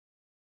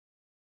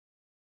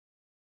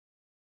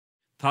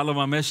Title of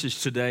my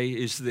message today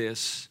is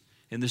this,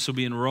 and this will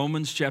be in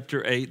Romans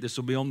chapter 8. This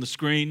will be on the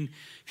screen.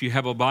 If you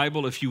have a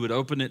Bible, if you would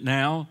open it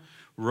now,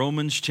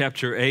 Romans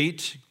chapter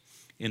 8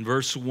 in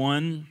verse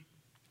 1.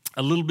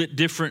 A little bit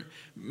different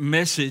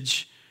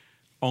message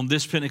on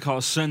this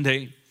Pentecost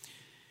Sunday.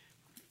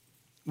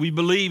 We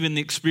believe in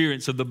the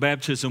experience of the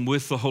baptism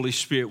with the Holy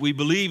Spirit. We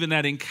believe in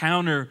that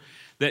encounter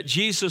that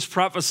Jesus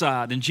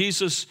prophesied, and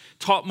Jesus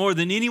taught more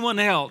than anyone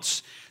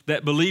else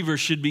that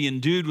believers should be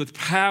endued with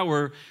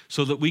power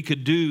so that we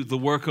could do the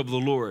work of the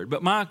Lord.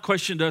 But my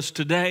question to us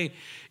today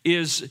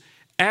is,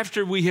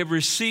 after we have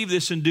received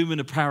this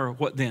endowment of power,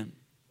 what then?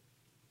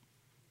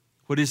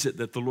 What is it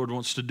that the Lord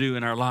wants to do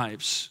in our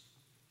lives?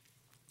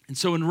 And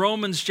so in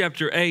Romans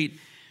chapter 8,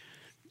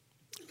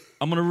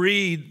 I'm going to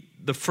read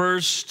the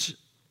first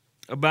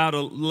about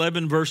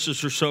 11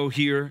 verses or so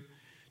here,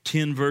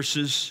 10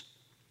 verses.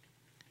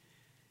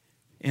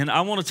 And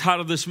I want to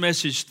title this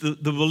message, The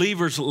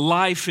Believer's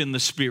Life in the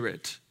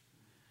Spirit.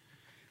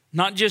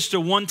 Not just a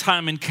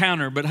one-time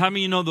encounter, but how many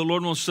of you know the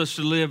Lord wants us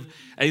to live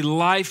a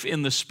life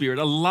in the Spirit,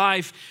 a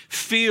life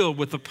filled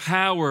with the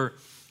power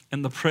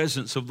and the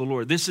presence of the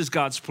Lord. This is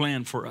God's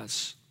plan for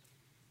us.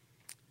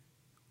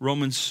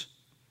 Romans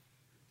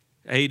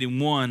 8 and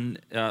 1,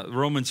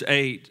 Romans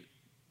 8,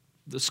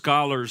 the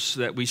scholars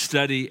that we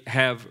study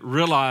have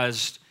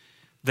realized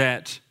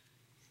that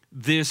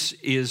this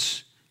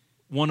is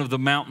one of the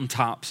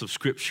mountaintops of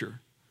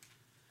Scripture.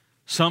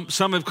 Some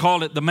have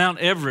called it the Mount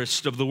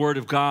Everest of the Word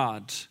of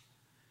God.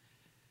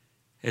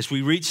 As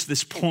we reach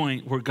this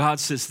point where God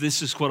says,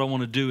 this is what I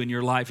want to do in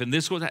your life. And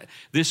this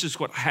is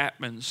what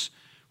happens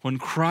when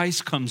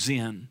Christ comes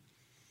in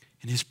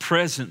and His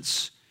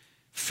presence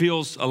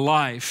fills a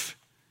life.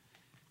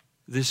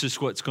 This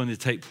is what's going to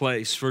take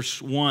place.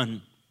 Verse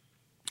 1.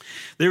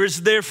 There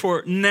is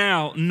therefore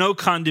now no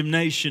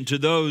condemnation to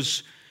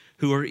those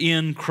who are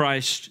in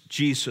Christ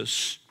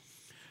Jesus,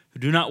 who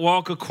do not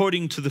walk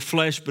according to the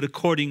flesh, but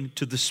according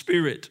to the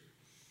Spirit.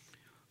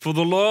 For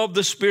the law of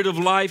the Spirit of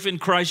life in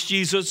Christ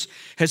Jesus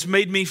has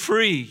made me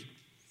free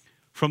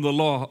from the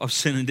law of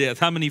sin and death.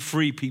 How many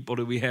free people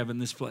do we have in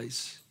this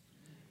place?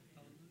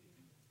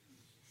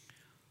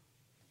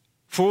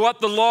 For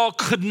what the law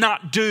could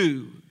not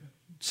do,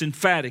 it's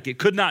emphatic, it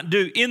could not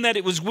do, in that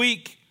it was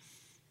weak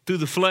through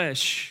the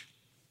flesh,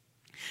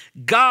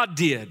 God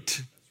did.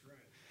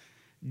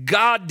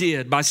 God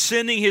did by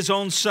sending His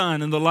own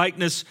Son in the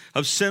likeness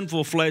of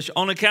sinful flesh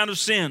on account of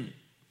sin.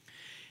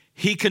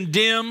 He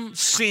condemned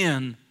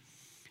sin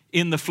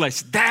in the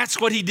flesh. That's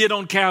what He did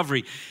on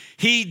Calvary.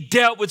 He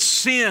dealt with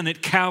sin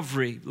at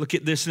Calvary. Look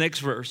at this next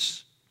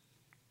verse.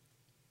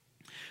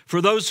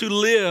 For those who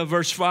live,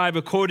 verse 5,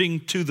 according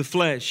to the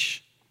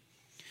flesh,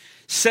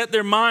 set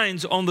their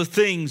minds on the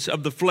things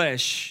of the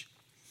flesh.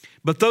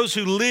 But those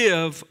who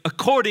live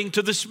according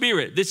to the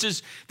Spirit. This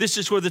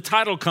is where the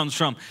title comes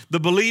from. The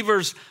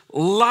believer's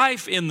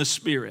life in the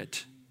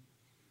Spirit.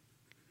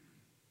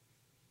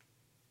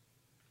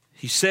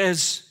 He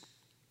says,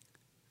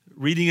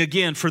 reading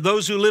again, for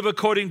those who live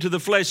according to the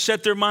flesh,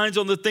 set their minds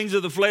on the things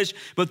of the flesh.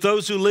 But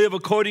those who live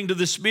according to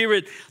the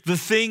Spirit, the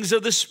things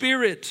of the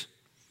Spirit.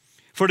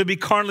 For to be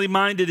carnally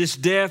minded is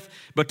death,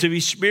 but to be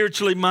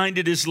spiritually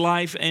minded is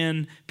life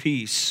and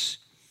peace.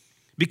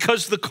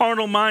 Because the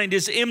carnal mind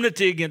is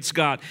enmity against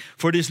God,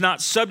 for it is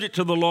not subject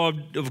to the law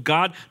of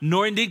God,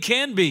 nor indeed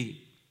can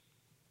be.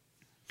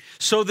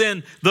 So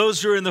then,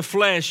 those who are in the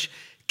flesh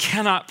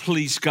cannot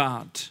please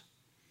God.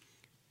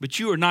 But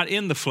you are not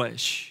in the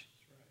flesh.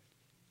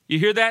 You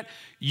hear that?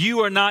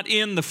 You are not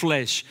in the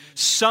flesh.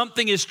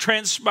 Something has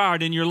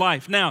transpired in your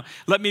life. Now,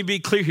 let me be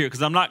clear here,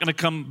 because I'm not going to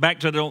come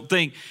back to it, I don't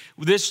think.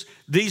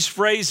 These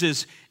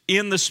phrases,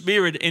 in the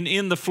Spirit and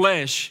in the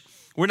flesh,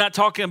 we're not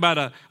talking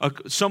about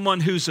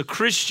someone who's a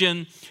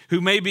Christian who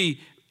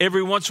maybe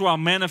every once in a while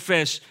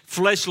manifests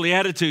fleshly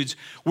attitudes.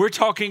 We're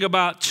talking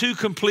about two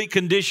complete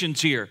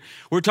conditions here.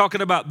 We're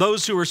talking about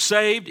those who are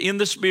saved in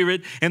the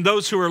Spirit and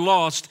those who are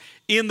lost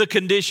in the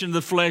condition of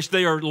the flesh.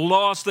 They are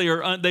lost. They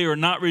are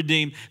not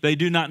redeemed. They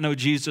do not know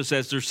Jesus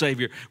as their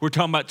Savior. We're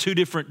talking about two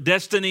different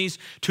destinies,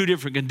 two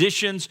different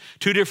conditions,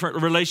 two different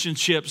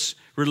relationships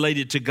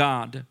related to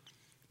God.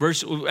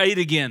 Verse 8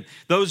 again,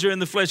 those who are in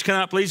the flesh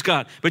cannot please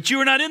God. But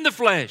you are not in the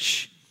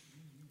flesh,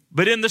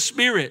 but in the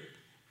Spirit.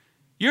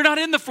 You're not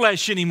in the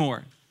flesh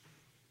anymore.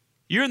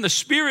 You're in the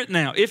Spirit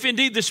now. If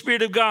indeed the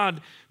Spirit of God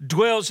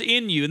dwells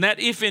in you. And that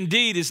if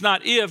indeed is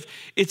not if,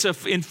 it's an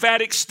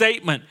emphatic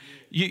statement.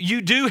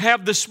 You do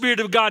have the Spirit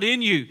of God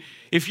in you.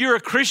 If you're a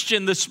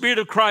Christian, the Spirit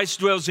of Christ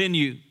dwells in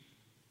you.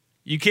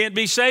 You can't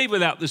be saved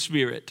without the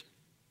Spirit.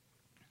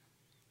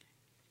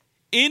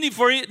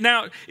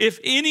 Now, if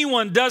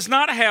anyone does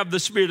not have the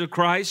Spirit of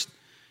Christ,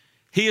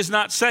 he is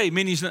not saved,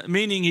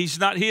 meaning he's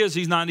not his,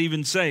 he's not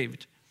even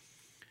saved.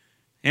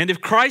 And if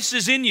Christ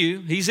is in you,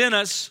 He's in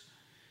us,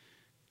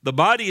 the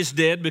body is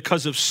dead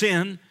because of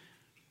sin.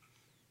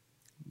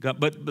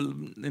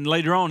 And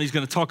later on, He's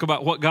going to talk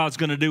about what God's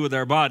going to do with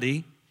our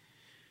body.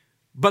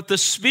 But the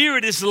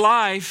Spirit is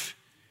life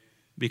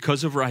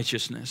because of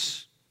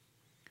righteousness.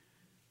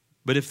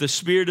 But if the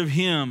Spirit of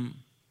Him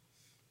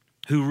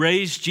who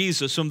raised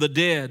Jesus from the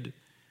dead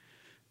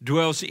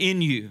dwells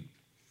in you.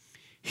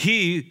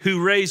 He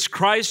who raised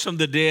Christ from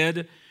the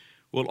dead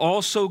will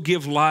also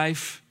give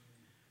life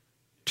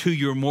to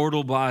your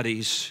mortal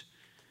bodies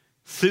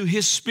through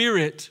his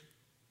Spirit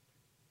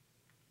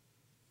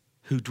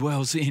who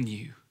dwells in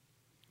you.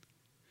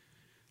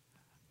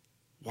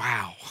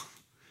 Wow.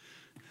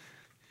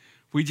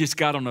 We just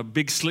got on a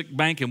big slick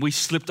bank and we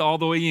slipped all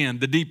the way in,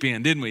 the deep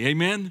end, didn't we?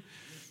 Amen?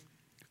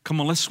 Come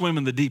on, let's swim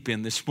in the deep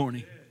end this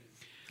morning.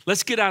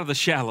 Let's get out of the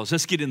shallows.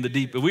 Let's get in the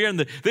deep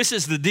end. This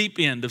is the deep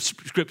end of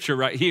Scripture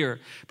right here.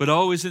 But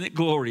oh, isn't it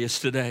glorious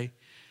today?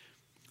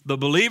 The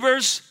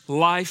believer's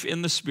life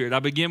in the Spirit. I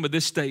begin with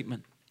this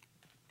statement.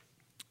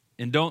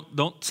 And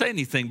don't say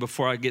anything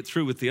before I get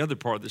through with the other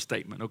part of the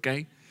statement,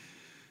 okay?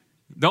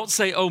 Don't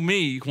say, oh,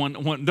 me,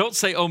 don't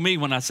say, oh, me,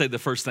 when I say the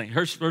first thing.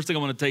 First thing I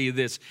want to tell you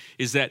this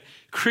is that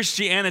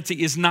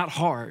Christianity is not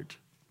hard.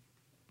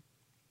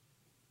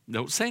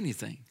 Don't say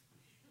anything.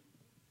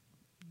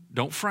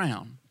 Don't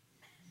frown.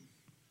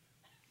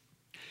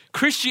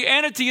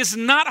 Christianity is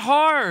not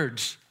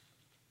hard.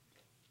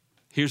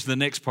 Here's the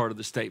next part of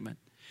the statement.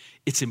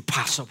 It's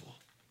impossible.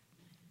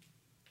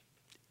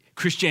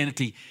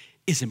 Christianity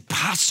is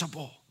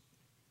impossible.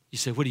 You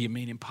say, what do you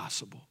mean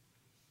impossible?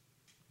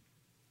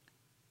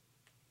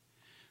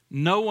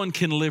 No one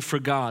can live for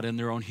God in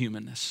their own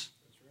humanness.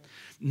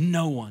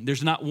 No one.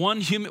 There's not one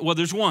human. Well,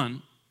 there's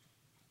one.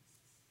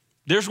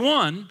 There's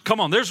one. Come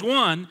on, there's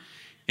one.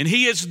 And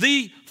he is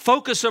the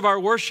focus of our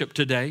worship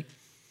today.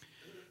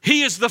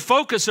 He is the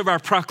focus of our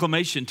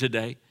proclamation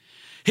today.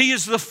 He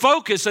is the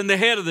focus and the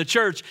head of the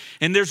church.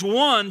 And there's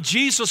one,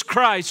 Jesus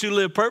Christ, who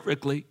lived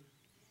perfectly.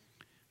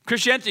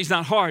 Christianity is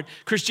not hard.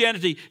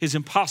 Christianity is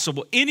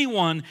impossible.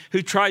 Anyone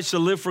who tries to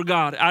live for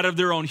God out of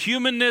their own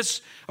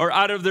humanness or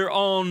out of their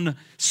own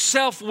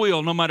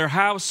self-will, no matter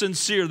how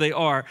sincere they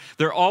are,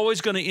 they're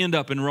always going to end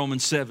up in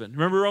Romans 7.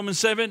 Remember Romans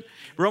 7?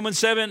 Romans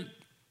 7,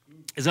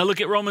 as I look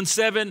at Romans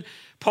 7,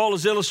 Paul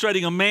is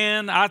illustrating a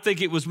man. I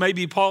think it was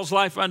maybe Paul's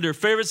life under a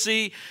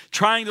Pharisee,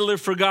 trying to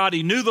live for God.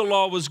 He knew the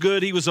law was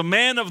good. He was a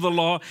man of the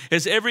law,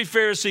 as every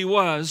Pharisee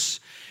was.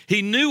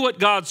 He knew what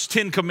God's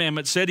 10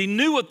 commandments said. He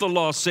knew what the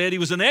law said. He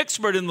was an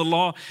expert in the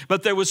law,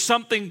 but there was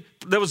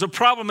a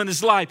problem in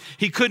his life.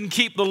 He couldn't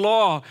keep the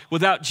law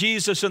without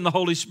Jesus and the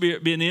Holy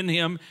Spirit being in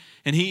him.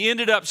 And he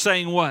ended up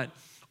saying what?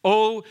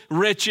 Oh,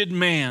 wretched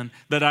man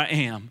that I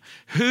am,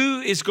 who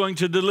is going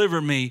to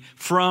deliver me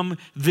from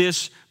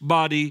this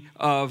body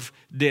of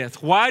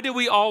death? Why do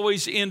we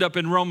always end up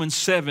in Romans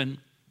 7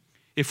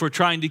 if we're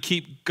trying to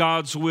keep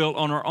God's will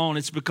on our own?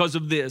 It's because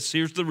of this.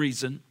 Here's the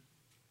reason.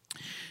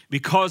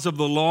 Because of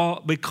the law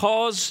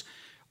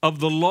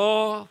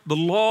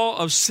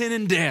of sin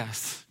and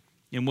death.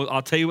 And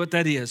I'll tell you what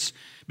that is.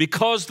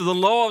 Because the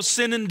law of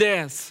sin and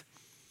death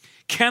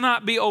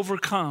cannot be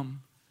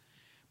overcome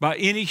by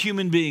any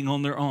human being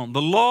on their own.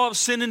 The law of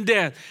sin and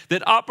death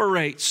that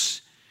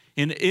operates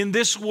in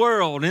this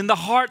world, in the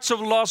hearts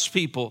of lost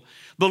people,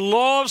 the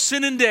law of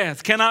sin and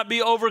death cannot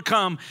be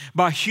overcome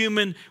by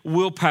human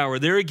willpower.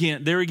 There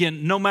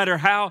again, no matter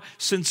how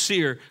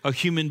sincere a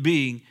human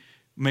being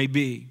may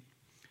be.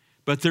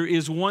 But there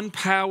is one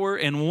power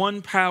and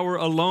one power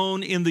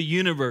alone in the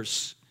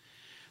universe.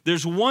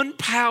 There's one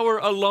power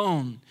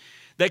alone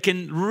that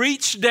can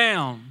reach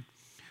down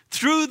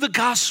through the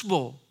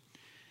gospel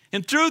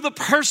and through the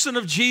person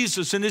of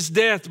Jesus and his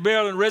death,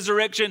 burial, and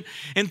resurrection,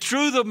 and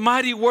through the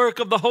mighty work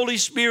of the Holy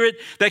Spirit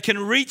that can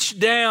reach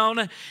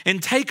down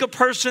and take a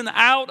person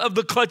out of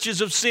the clutches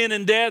of sin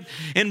and death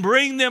and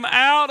bring them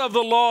out of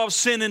the law of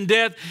sin and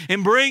death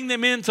and bring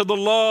them into the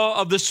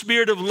law of the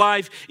Spirit of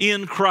life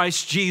in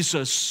Christ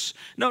Jesus.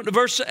 No,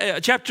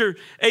 chapter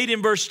 8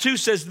 and verse 2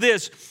 says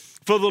this,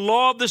 for the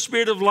law of the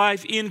Spirit of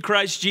life in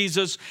Christ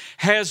Jesus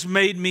has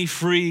made me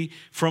free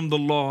from the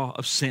law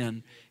of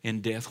sin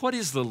and death. What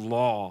is the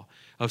law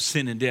of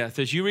sin and death?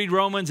 As you read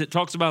Romans, it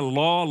talks about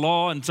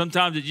law, and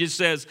sometimes it just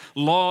says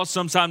law,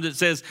 sometimes it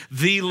says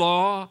the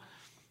law.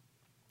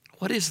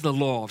 What is the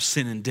law of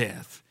sin and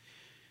death?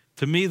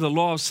 To me, the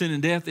law of sin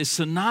and death is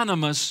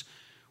synonymous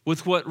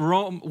with what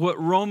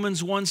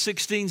Romans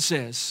 1:16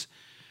 says.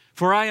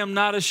 For I am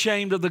not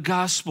ashamed of the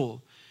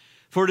gospel,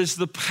 for it is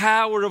the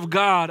power of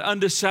God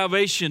unto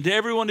salvation to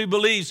everyone who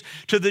believes,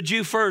 to the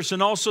Jew first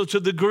and also to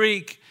the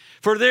Greek.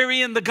 For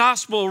therein the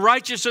gospel,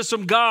 righteousness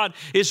of God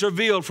is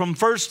revealed from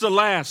first to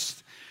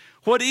last.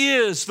 What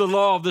is the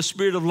law of the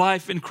Spirit of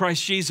life in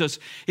Christ Jesus?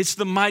 It's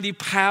the mighty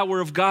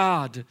power of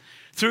God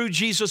through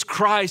Jesus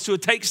Christ, who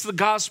takes the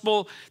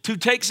gospel, who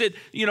takes it,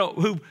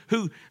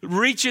 who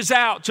reaches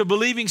out to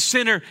believing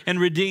sinner and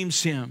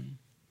redeems him.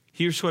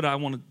 Here's what I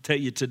want to tell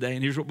you today,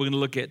 and here's what we're going to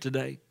look at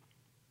today.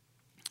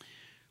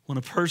 When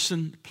a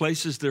person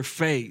places their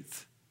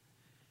faith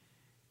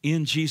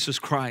in Jesus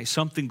Christ,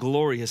 something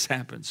glorious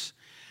happens.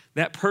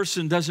 That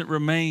person doesn't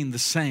remain the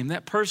same.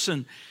 That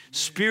person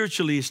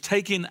spiritually is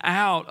taken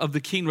out of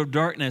the kingdom of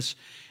darkness,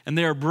 and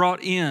they are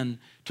brought in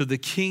to the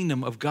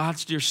kingdom of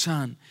God's dear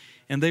Son.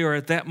 And they are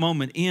at that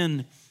moment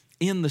in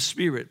the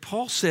Spirit.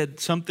 Paul said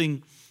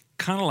something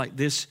kind of like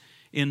this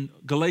in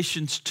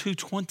Galatians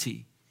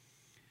 2:20.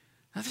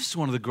 Now, this is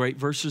one of the great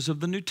verses of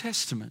the New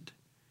Testament.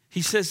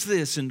 He says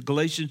this in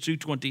Galatians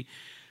 2:20,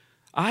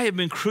 I have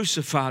been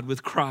crucified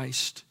with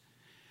Christ.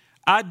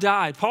 I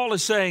died. Paul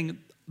is saying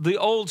the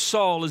old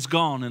Saul is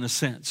gone in a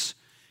sense.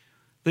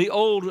 The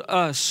old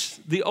us,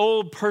 the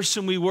old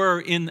person we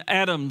were in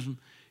Adam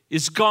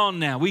is gone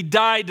now. We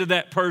died to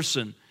that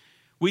person.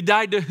 We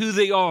died to who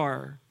they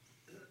are.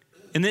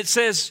 And it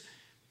says,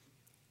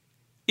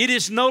 it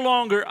is no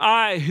longer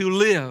I who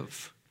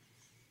live,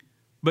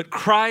 but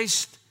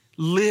Christ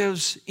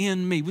lives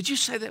in me. Would you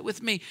say that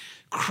with me?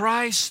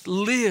 Christ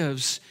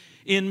lives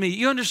in me.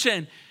 You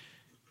understand,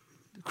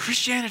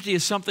 Christianity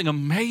is something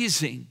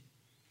amazing.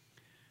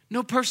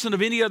 No person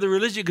of any other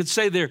religion could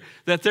say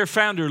that their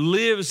founder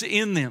lives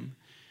in them.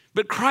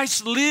 But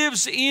Christ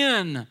lives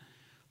in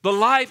the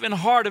life and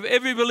heart of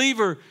every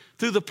believer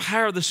through the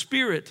power of the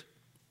Spirit.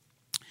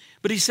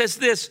 But he says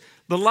this,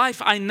 the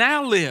life I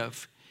now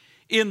live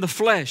in the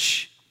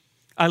flesh,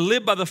 I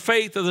live by the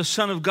faith of the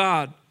Son of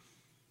God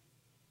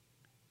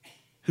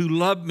who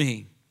loved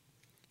me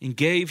and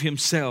gave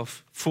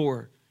himself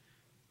for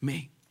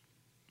me.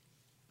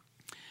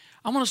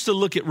 I want us to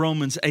look at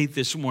Romans 8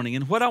 this morning.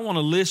 And what I want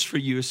to list for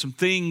you is some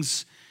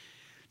things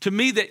to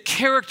me that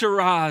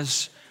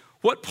characterize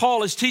what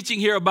Paul is teaching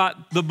here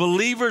about the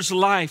believer's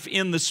life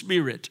in the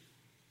Spirit.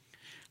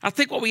 I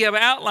think what we have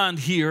outlined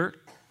here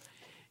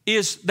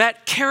is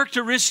that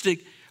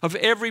characteristic of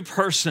every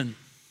person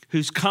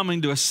who's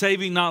coming to a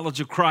saving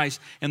knowledge of Christ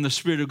and the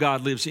Spirit of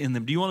God lives in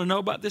them. Do you want to know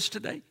about this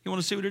today? You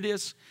want to see what it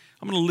is?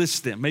 I'm going to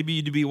list them. Maybe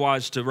you'd be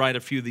wise to write a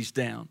few of these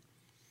down.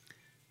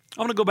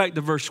 I'm going to go back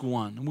to verse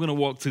 1. I'm going to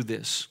walk through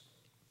this.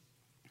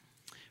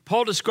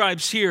 Paul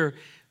describes here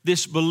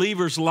this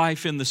believer's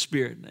life in the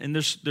Spirit. And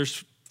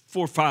there's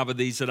 4 or 5 of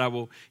these that I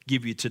will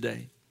give you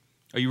today.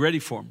 Are you ready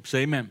for them?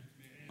 Say amen.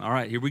 All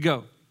right, here we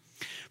go.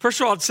 First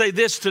of all, I'd say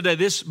this today,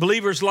 this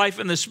believer's life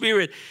in the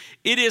Spirit,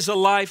 it is a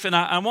life, and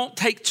I won't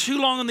take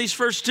too long on these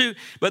first 2,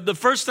 but the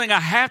first thing I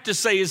have to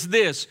say is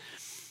this.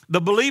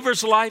 The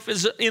believer's life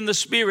is in the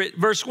Spirit.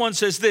 Verse 1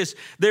 says this,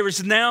 there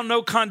is now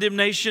no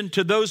condemnation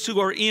to those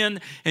who are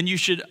in, and you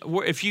should,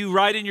 if you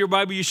write in your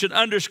Bible, you should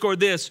underscore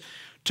this,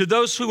 to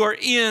those who are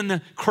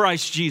in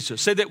Christ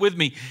Jesus. Say that with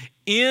me.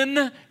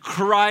 In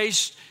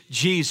Christ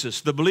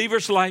Jesus. The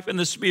believer's life in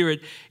the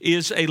Spirit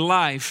is a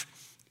life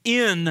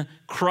in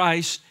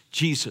Christ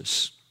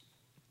Jesus.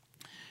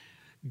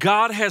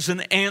 God has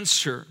an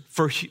answer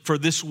for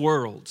this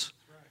world.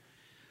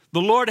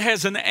 The Lord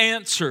has an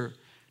answer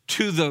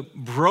to the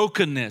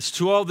brokenness,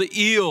 to all the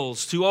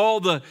ills, to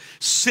all the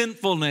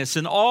sinfulness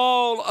and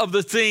all of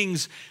the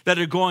things that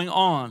are going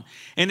on.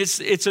 And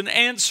it's an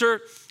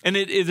answer, and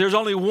there's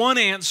only one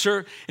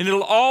answer, and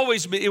it'll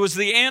always be, it was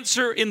the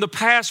answer in the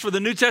past for the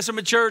New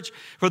Testament church,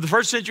 for the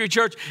first century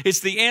church.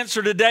 It's the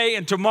answer today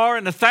and tomorrow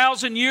and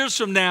 1,000 years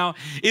from now,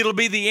 it'll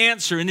be the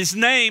answer. And his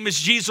name is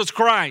Jesus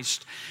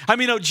Christ. I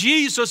mean,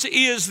 Jesus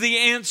is the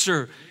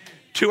answer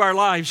to our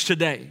lives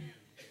today.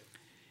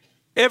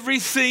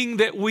 Everything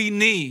that we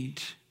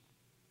need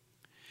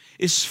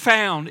is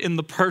found in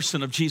the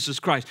person of Jesus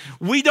Christ.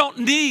 We don't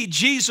need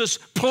Jesus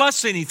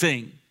plus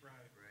anything.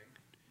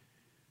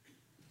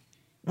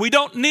 We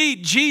don't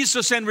need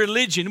Jesus and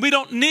religion. We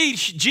don't need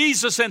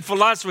Jesus and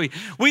philosophy.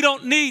 We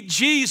don't need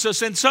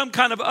Jesus and some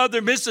kind of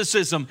other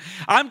mysticism.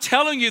 I'm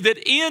telling you that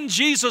in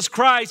Jesus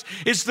Christ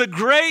is the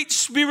great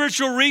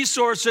spiritual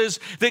resources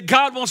that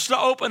God wants to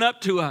open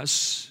up to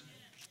us.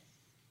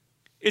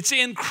 It's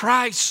in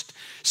Christ.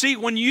 See,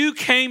 when you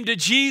came to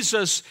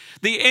Jesus,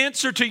 the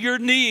answer to your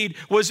need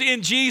was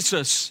in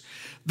Jesus.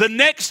 The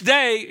next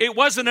day, it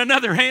wasn't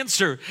another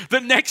answer.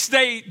 The next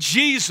day,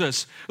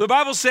 Jesus. The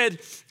Bible said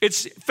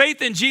it's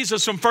faith in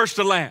Jesus from first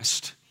to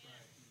last.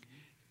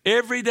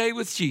 Every day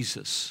with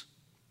Jesus,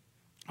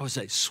 I would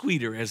say,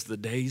 sweeter as the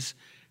days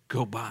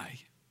go by.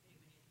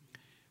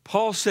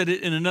 Paul said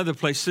it in another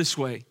place this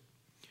way.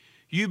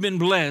 You've been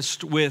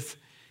blessed with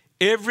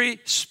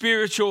every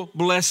spiritual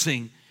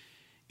blessing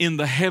in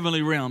the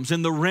heavenly realms,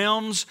 in the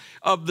realms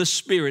of the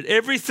Spirit.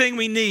 Everything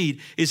we need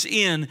is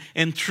in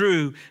and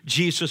through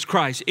Jesus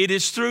Christ. It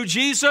is through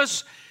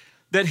Jesus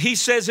that he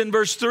says in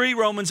verse 3,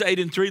 Romans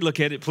 8:3, look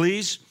at it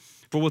please.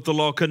 For what the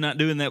law could not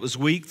do, and that was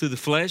weak through the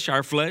flesh,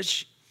 our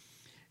flesh,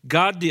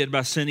 God did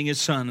by sending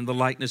his Son in the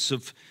likeness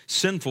of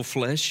sinful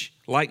flesh,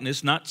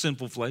 likeness, not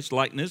sinful flesh,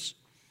 likeness.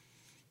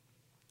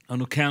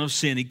 On account of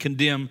sin, he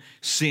condemned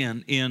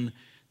sin in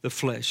the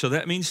flesh. So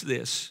that means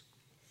this,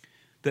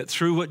 that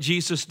through what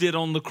Jesus did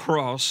on the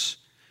cross,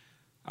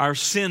 our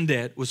sin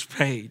debt was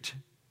paid.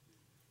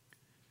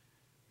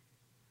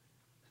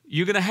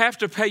 You're going to have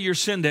to pay your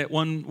sin debt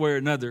one way or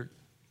another.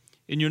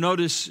 And you'll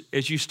notice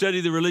as you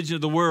study the religion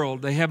of the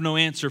world, they have no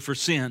answer for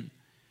sin.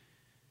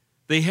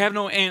 They have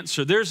no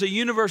answer. There's a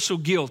universal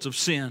guilt of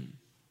sin.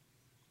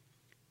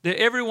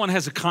 Everyone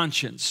has a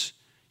conscience.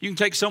 You can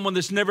take someone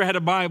that's never had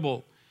a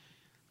Bible.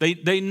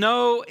 They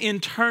know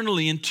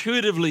internally,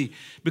 intuitively,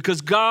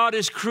 because God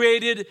has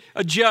created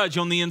a judge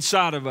on the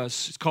inside of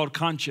us. It's called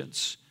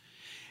conscience.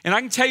 And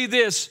I can tell you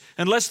this,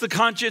 unless the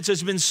conscience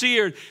has been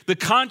seared, the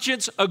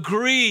conscience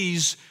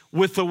agrees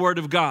with the Word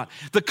of God.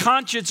 The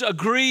conscience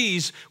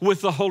agrees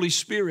with the Holy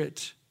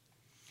Spirit.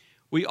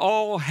 We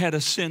all had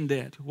a sin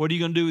debt. What are you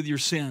going to do with your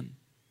sin?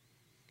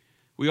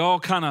 We all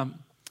kind of,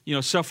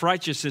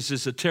 self-righteousness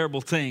is a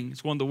terrible thing.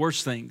 It's one of the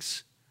worst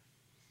things.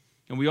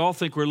 And we all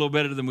think we're a little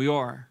better than we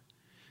are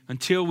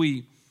until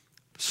we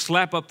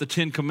slap up the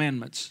 10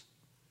 Commandments.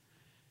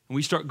 And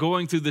we start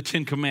going through the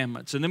 10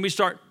 Commandments. And then we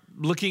start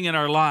looking at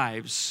our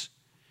lives.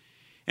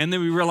 And then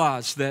we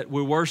realize that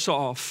we're worse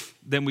off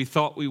than we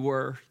thought we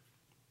were.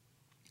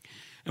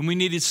 And we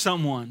needed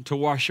someone to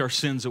wash our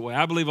sins away.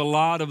 I believe a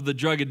lot of the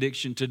drug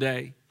addiction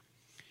today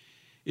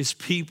is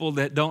people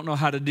that don't know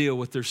how to deal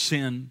with their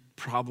sin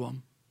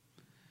problem.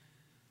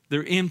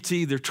 They're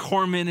empty, they're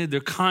tormented, their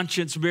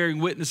conscience bearing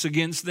witness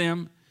against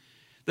them.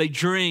 They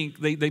drink,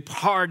 they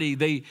party,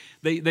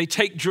 they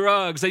take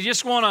drugs. They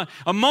just want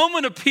a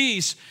moment of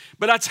peace.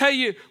 But I tell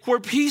you where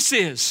peace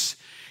is,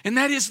 and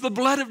that is the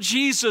blood of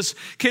Jesus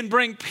can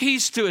bring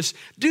peace to us.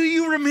 Do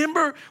you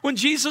remember when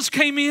Jesus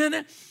came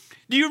in?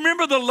 Do you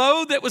remember the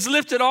load that was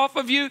lifted off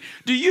of you?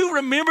 Do you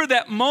remember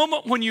that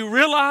moment when you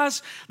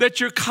realized that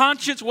your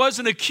conscience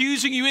wasn't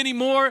accusing you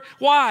anymore?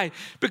 Why?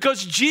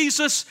 Because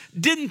Jesus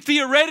didn't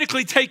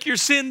theoretically take your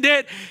sin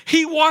debt.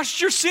 He washed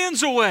your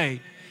sins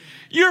away.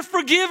 You're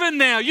forgiven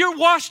now. You're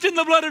washed in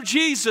the blood of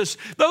Jesus.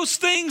 Those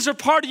things are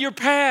part of your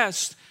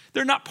past.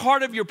 They're not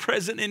part of your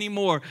present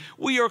anymore.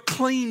 We are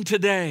clean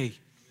today.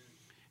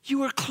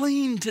 You are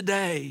clean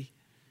today.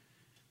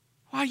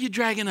 Why are you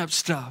dragging up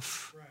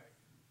stuff?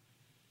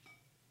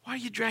 Why are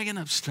you dragging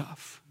up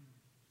stuff?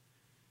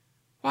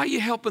 Why are you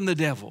helping the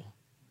devil?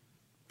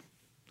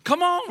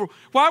 Come on.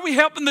 Why are we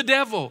helping the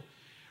devil?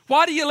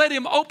 Why do you let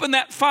him open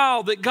that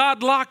file that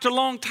God locked a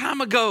long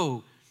time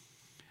ago?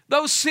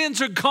 Those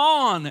sins are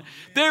gone.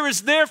 There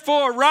is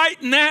therefore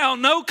right now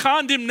no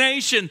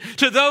condemnation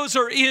to those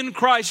who are in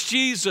Christ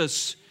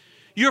Jesus.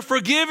 You're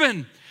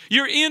forgiven.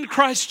 You're in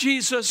Christ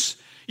Jesus.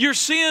 Your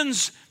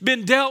sin's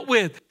been dealt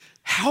with.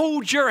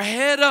 Hold your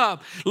head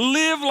up.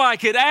 Live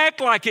like it. Act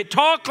like it.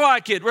 Talk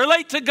like it.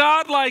 Relate to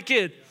God like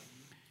it.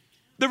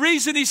 The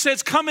reason he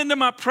says, come into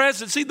my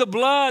presence. See, the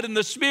blood and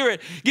the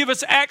Spirit give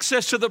us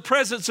access to the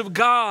presence of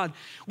God.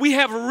 We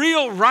have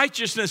real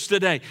righteousness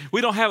today.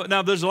 We don't have it.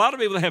 Now, there's a lot of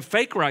people that have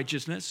fake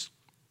righteousness,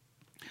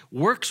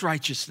 works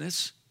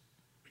righteousness.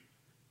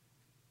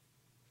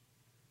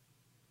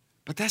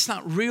 But that's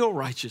not real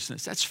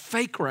righteousness. That's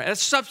fake righteousness.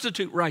 That's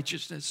substitute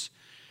righteousness.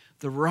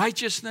 The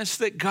righteousness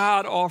that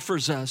God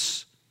offers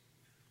us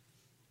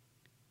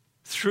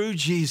through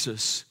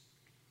Jesus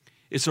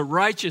is a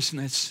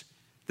righteousness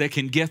that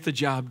can get the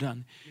job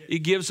done. It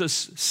gives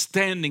us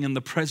standing in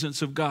the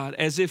presence of God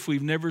as if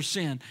we've never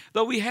sinned.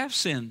 Though we have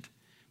sinned,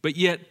 but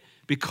yet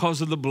because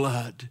of the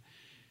blood,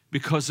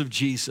 because of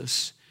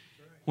Jesus,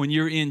 when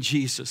you're in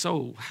Jesus,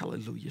 oh,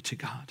 hallelujah to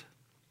God.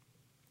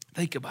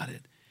 Think about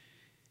it.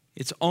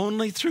 It's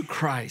only through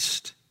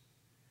Christ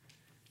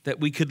that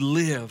we could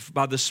live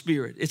by the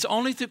Spirit. It's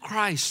only through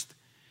Christ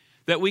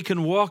that we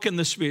can walk in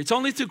the Spirit. It's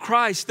only through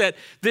Christ that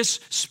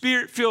this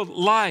Spirit-filled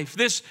life,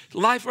 this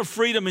life of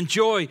freedom and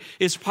joy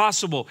is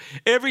possible.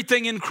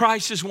 Everything in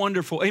Christ is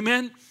wonderful.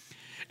 Amen?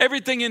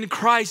 Everything in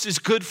Christ is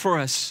good for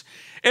us.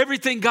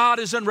 Everything God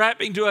is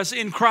unwrapping to us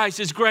in Christ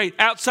is great.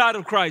 Outside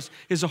of Christ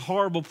is a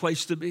horrible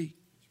place to be.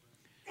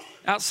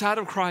 Outside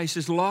of Christ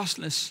is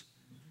lostness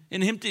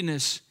and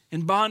emptiness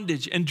and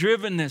bondage and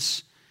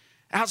drivenness.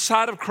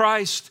 Outside of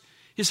Christ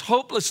is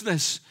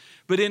hopelessness.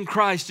 But in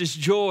Christ is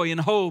joy and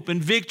hope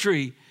and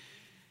victory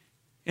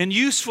and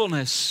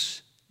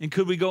usefulness. And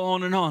could we go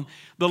on and on?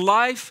 The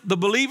life, the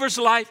believer's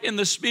life in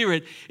the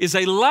Spirit is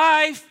a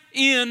life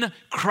in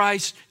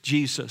Christ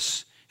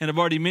Jesus. And I've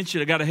already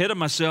mentioned, I got ahead of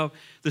myself.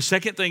 The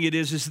second thing it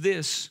is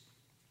this.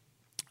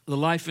 The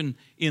life in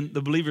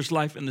the believer's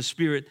life in the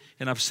Spirit,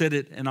 and I've said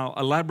it and I'll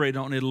elaborate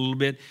on it a little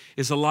bit,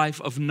 is a life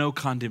of no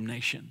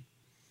condemnation.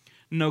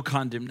 No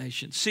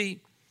condemnation.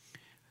 See,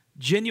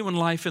 genuine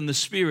life in the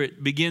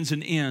Spirit begins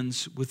and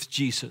ends with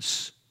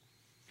Jesus.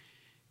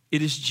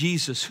 It is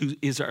Jesus who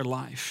is our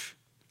life.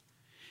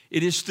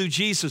 It is through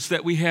Jesus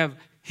that we have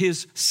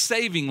his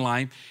saving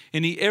life,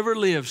 and he ever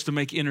lives to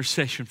make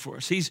intercession for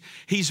us.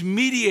 He's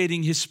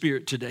mediating his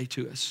Spirit today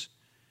to us.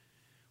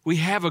 We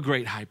have a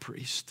great high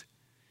priest.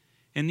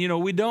 And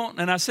we don't,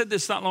 and I said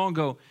this not long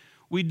ago,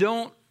 we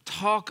don't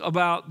talk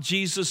about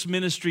Jesus'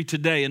 ministry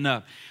today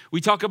enough.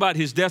 We talk about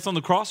his death on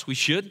the cross. We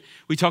should.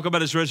 We talk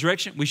about his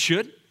resurrection. We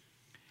should.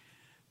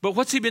 But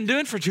what's he been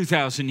doing for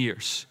 2,000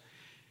 years?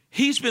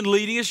 He's been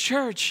leading his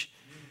church.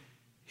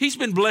 He's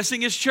been blessing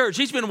his church.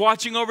 He's been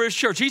watching over his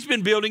church. He's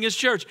been building his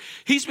church.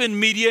 He's been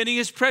mediating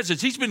his presence.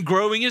 He's been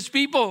growing his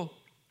people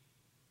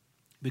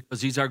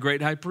because he's our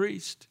great high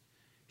priest.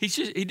 He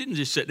didn't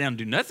just sit down and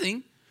do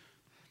nothing.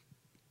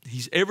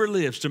 He's ever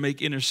lives to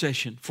make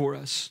intercession for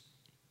us.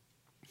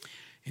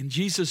 And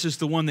Jesus is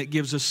the one that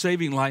gives us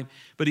saving life,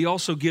 but he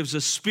also gives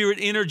us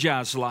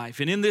Spirit-energized life.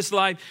 And in this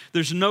life,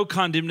 there's no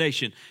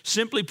condemnation.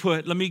 Simply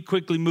put, let me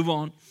quickly move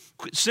on.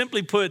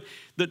 Simply put,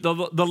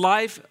 the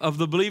life of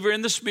the believer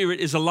in the Spirit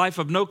is a life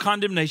of no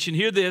condemnation.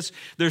 Hear this.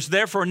 There's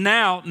therefore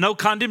now no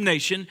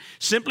condemnation.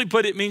 Simply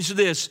put, it means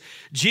this.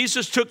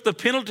 Jesus took the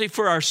penalty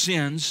for our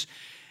sins,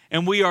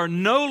 and we are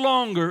no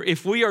longer,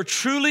 if we are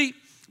truly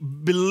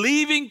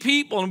believing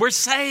people and we're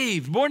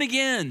saved, born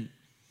again,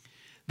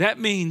 that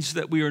means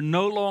that we are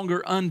no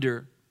longer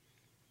under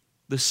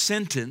the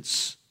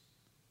sentence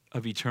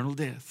of eternal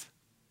death.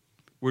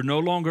 We're no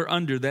longer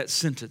under that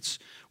sentence.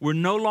 We're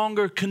no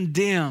longer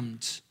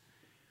condemned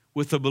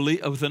with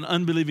an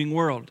unbelieving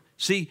world.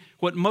 See,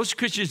 what most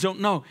Christians don't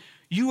know,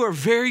 you are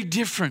very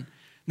different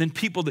than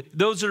people,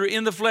 those that are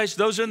in the flesh,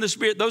 those that are in the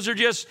Spirit, those are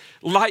just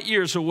light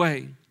years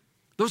away.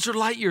 Those are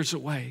light years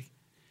away.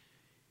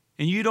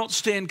 And you don't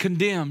stand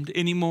condemned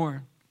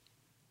anymore.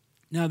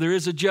 Now, there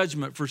is a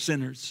judgment for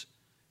sinners.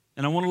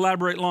 And I won't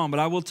elaborate long,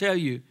 but I will tell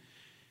you,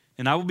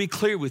 and I will be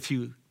clear with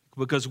you,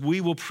 because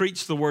we will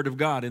preach the Word of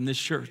God in this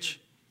church.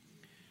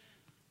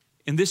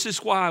 And this is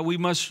why we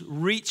must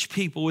reach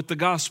people with the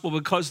gospel,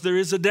 because there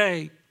is a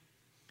day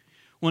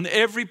when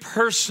every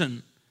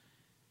person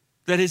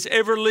that has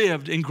ever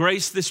lived and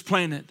graced this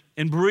planet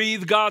and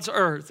breathed God's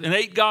earth and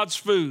ate God's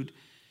food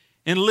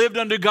and lived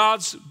under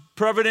God's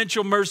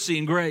providential mercy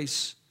and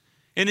grace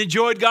and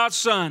enjoyed God's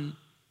Son,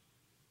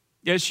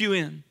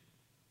 S-U-N,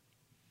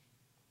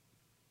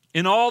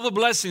 and all the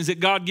blessings that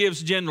God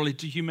gives generally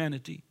to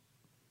humanity,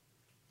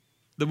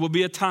 there will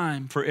be a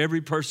time for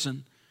every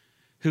person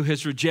who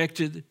has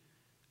rejected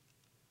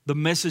the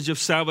message of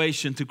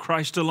salvation through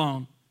Christ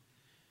alone,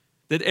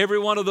 that every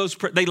one of those,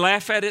 they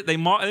laugh at it, they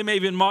may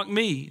even mock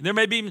me.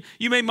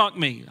 You may mock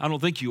me. I don't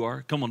think you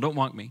are. Come on, don't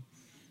mock me.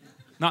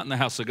 Not in the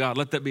house of God.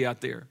 Let that be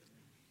out there.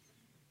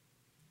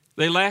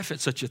 They laugh at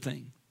such a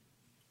thing.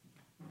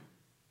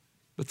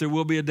 But there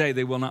will be a day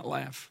they will not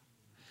laugh.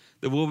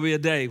 There will be a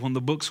day when the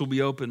books will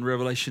be open,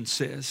 Revelation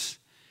says,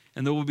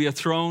 and there will be a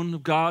throne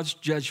of God's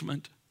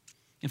judgment.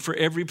 And for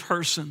every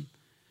person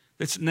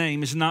that's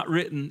name is not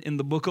written in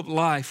the book of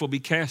life will be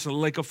cast in a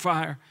lake of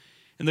fire.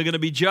 And they're going to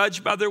be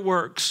judged by their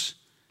works.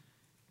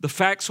 The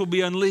facts will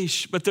be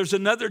unleashed. But there's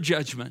another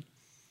judgment,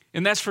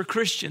 and that's for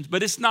Christians.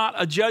 But it's not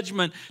a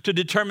judgment to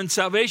determine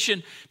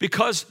salvation,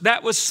 because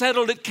that was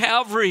settled at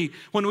Calvary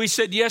when we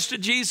said yes to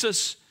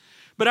Jesus.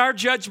 But our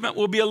judgment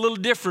will be a little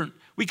different.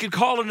 We could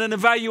call it an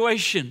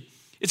evaluation.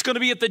 It's going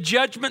to be at the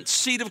judgment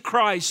seat of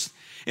Christ.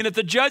 And at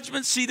the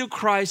judgment seat of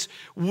Christ,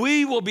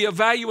 we will be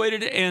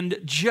evaluated and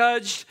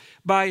judged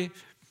by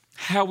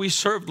how we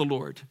serve the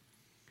Lord,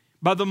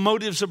 by the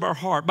motives of our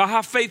heart, by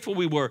how faithful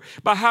we were,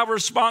 by how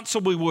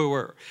responsible we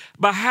were,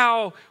 by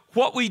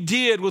what we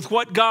did with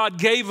what God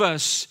gave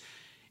us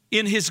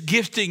in His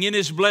gifting, in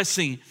His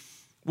blessing.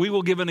 We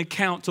will give an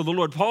account to the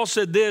Lord. Paul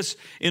said this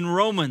in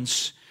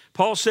Romans.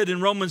 Paul said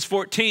in Romans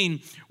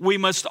 14, we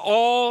must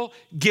all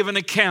give an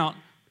account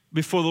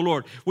before the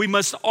Lord. We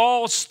must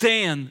all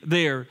stand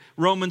there.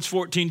 Romans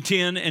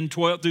 14:10 and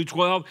 12 through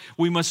 12.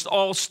 We must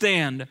all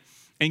stand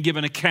and give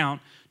an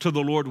account to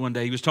the Lord one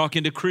day. He was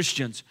talking to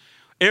Christians.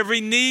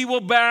 Every knee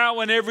will bow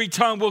and every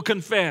tongue will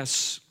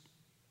confess.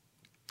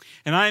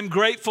 And I am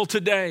grateful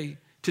today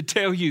to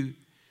tell you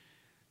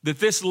that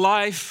this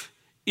life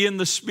in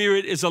the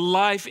Spirit is a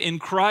life in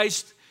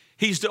Christ.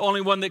 He's the only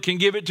one that can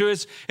give it to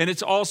us. And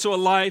it's also a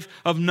life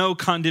of no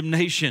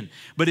condemnation.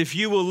 But if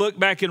you will look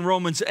back in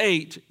Romans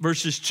 8,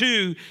 verses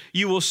 2,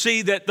 you will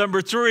see that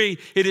number 3,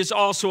 it is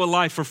also a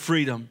life of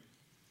freedom.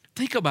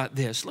 Think about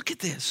this. Look at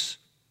this.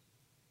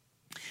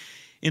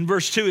 In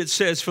verse 2, it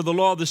says, for the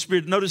law of the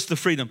Spirit, notice the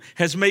freedom,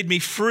 has made me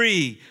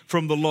free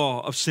from the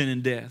law of sin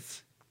and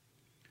death.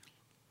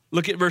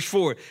 Look at verse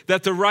 4,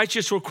 that the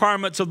righteous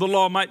requirements of the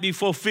law might be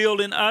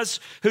fulfilled in us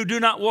who do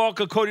not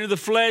walk according to the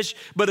flesh,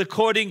 but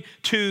according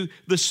to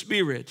the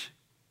Spirit.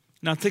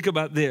 Now think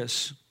about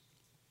this.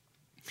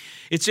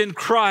 It's in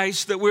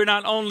Christ that we're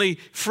not only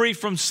free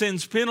from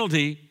sin's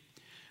penalty,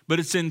 but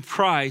it's in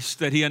Christ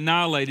that He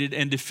annihilated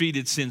and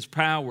defeated sin's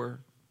power.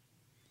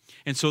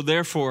 And so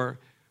therefore,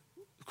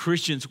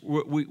 Christians,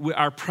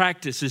 our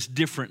practice is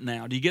different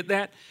now. Do you get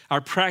that? Our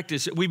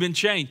practice, we've been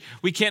changed.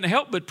 We can't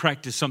help but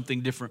practice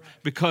something different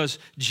because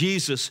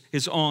Jesus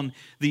is on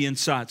the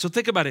inside. So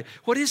think about it.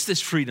 What is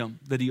this freedom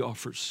that He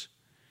offers?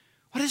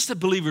 What is the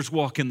believer's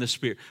walk in the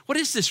Spirit? What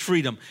is this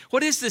freedom?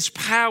 What is this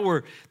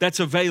power that's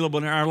available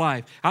in our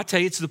life? I'll tell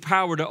you, it's the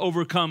power to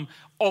overcome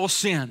all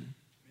sin.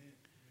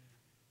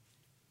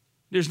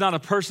 There's not a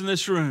person in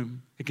this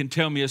room that can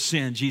tell me a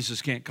sin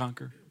Jesus can't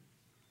conquer.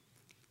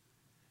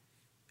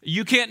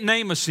 You can't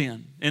name a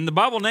sin. And the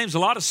Bible names a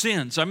lot of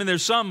sins. I mean,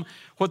 there's some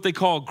what they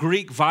call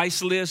Greek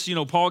vice lists. You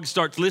know, Paul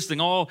starts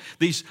listing all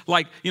these,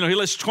 he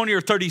lists 20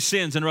 or 30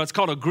 sins in a row. It's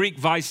called a Greek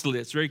vice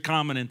list, very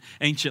common in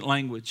ancient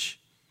language.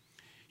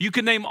 You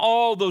can name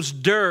all those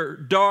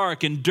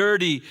dark and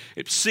dirty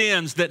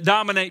sins that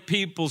dominate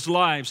people's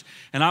lives.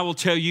 And I will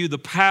tell you, the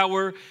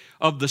power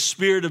of the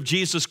Spirit of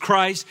Jesus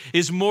Christ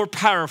is more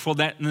powerful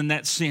than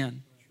that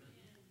sin.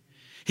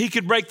 He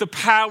can break the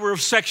power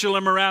of sexual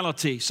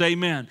immorality. Say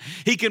amen.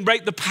 He can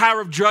break the power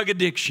of drug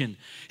addiction.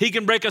 He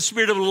can break a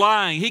spirit of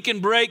lying. He can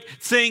break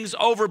things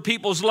over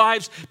people's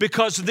lives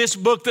because this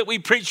book that we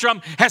preach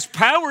from has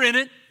power in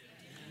it.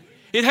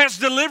 It has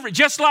delivery.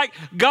 Just like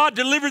God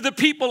delivered the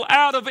people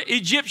out of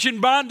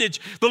Egyptian bondage,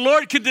 the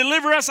Lord can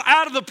deliver us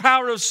out of the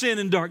power of sin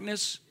and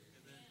darkness.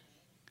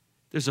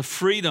 There's a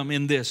freedom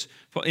in this.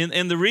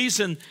 And the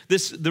reason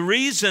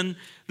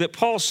that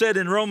Paul said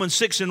in Romans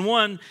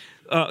 6:1,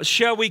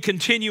 shall we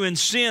continue in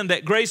sin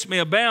that grace may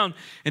abound?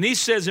 And he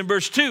says in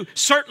verse 2,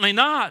 certainly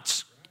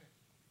not.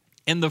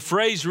 And the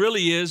phrase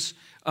really is,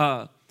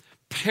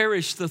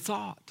 perish the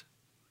thought.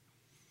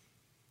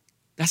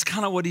 That's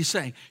kind of what he's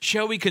saying.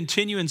 Shall we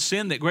continue in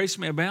sin that grace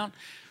may abound?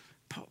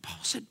 Paul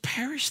said,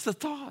 perish the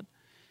thought.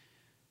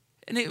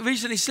 And the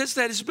reason he says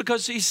that is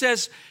because he's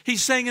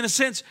saying in a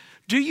sense,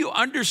 do you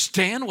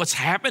understand what's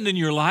happened in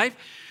your life?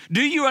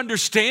 Do you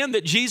understand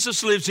that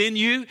Jesus lives in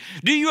you?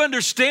 Do you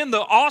understand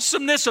the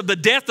awesomeness of the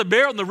death, the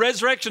burial, and the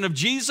resurrection of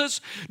Jesus?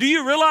 Do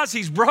you realize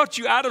he's brought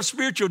you out of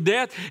spiritual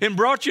death and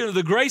brought you into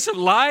the grace of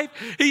life?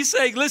 He's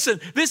saying, listen,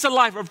 this is a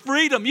life of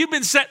freedom. You've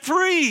been set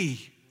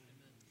free.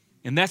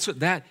 And that's what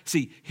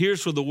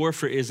here's where the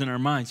warfare is in our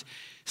minds.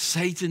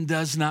 Satan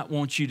does not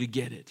want you to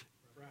get it.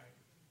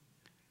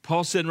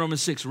 Paul said in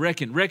Romans 6,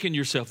 reckon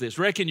yourself this,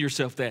 reckon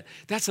yourself that.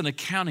 That's an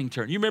accounting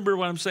term. You remember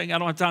what I'm saying? I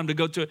don't have time to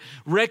go to it.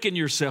 Reckon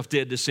yourself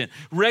dead to sin.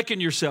 Reckon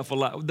yourself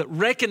alive. The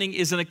reckoning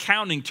is an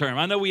accounting term.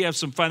 I know we have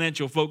some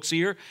financial folks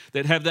here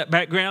that have that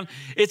background.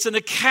 It's an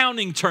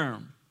accounting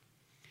term.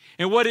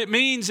 And what it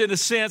means in a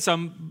sense,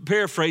 I'm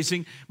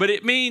paraphrasing, but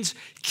it means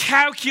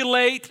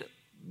calculate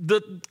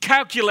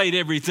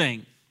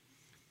everything.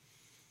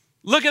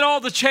 Look at all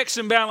the checks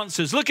and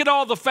balances. Look at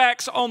all the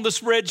facts on the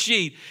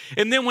spreadsheet.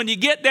 And then when you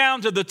get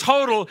down to the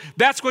total,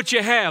 that's what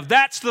you have.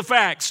 That's the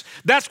facts.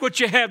 That's what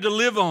you have to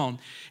live on.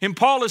 And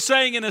Paul is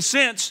saying, in a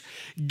sense,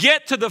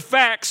 get to the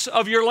facts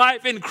of your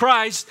life in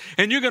Christ,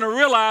 and you're going to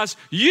realize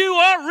you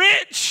are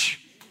rich.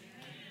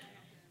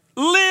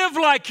 Live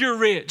like you're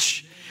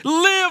rich.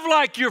 Live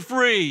like you're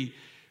free,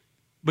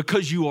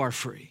 because you are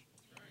free.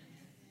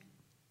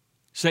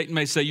 Satan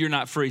may say, you're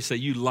not free. Say,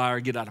 you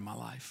liar, get out of my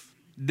life.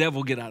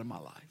 Devil, get out of my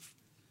life.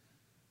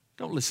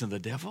 Don't listen to the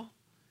devil.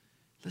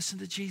 Listen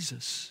to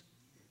Jesus.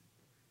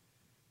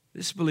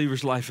 This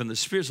believer's life in the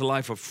Spirit is a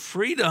life of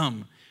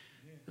freedom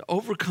to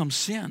overcome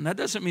sin. That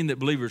doesn't mean that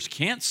believers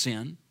can't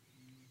sin,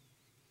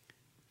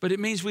 but it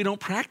means we don't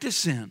practice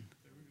sin.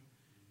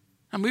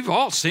 I mean, we've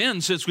all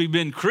sinned since we've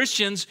been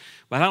Christians,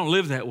 but I don't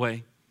live that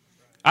way.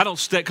 I don't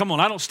stay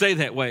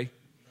that way.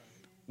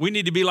 We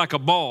need to be like a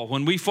ball.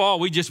 When we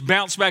fall, we just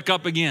bounce back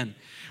up again.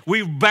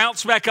 We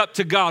bounce back up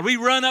to God. We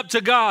run up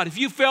to God. If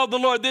you failed the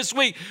Lord this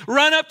week,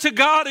 run up to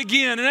God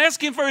again and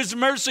ask Him for His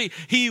mercy.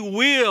 He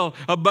will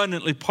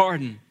abundantly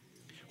pardon.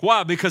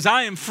 Why? Because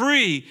I am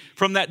free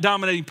from that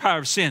dominating power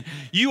of sin.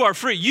 You are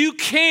free. You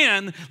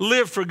can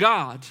live for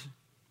God,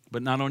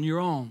 but not on your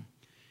own.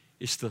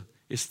 It's the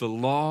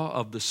law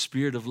of the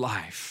Spirit of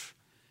life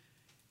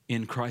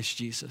in Christ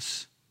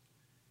Jesus.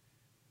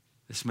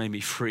 This made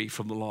me free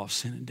from the law of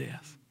sin and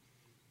death.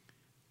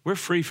 We're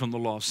free from the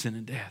law of sin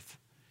and death.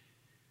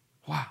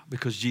 Why?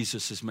 Because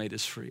Jesus has made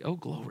us free. Oh,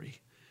 glory.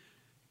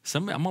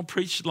 I'm going to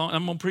preach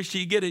till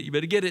you get it. You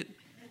better get it.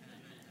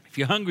 If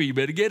you're hungry, you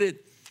better get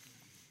it.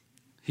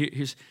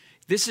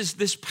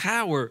 This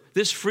power,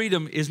 this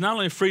freedom is not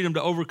only a freedom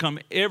to overcome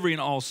every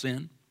and all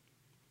sin,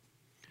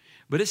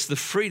 but it's the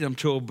freedom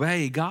to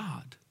obey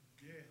God.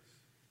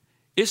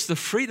 It's the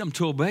freedom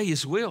to obey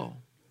His will.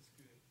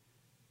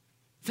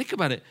 Think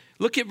about it.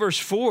 Look at verse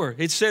 4.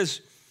 It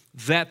says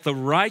that the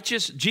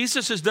righteous,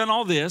 Jesus has done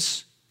all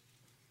this,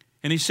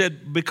 and He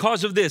said,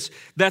 because of this,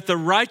 that the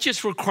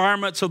righteous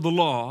requirements of the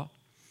law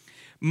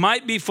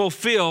might be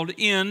fulfilled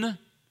in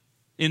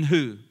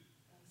who?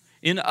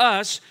 In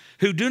us,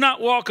 who do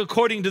not walk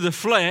according to the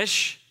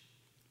flesh,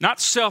 not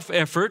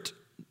self-effort,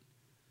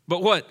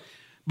 but what?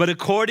 But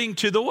according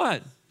to the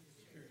what?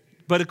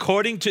 But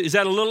according to, is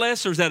that a little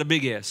s or is that a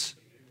big S?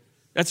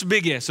 That's a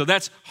big S. So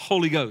that's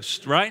Holy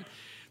Ghost, right?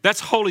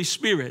 That's Holy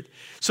Spirit.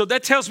 So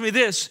that tells me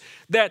this,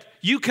 that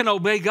you can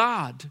obey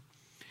God.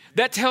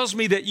 That tells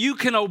me that you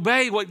can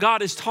obey what God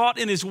has taught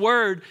in His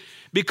Word,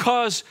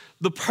 because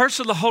the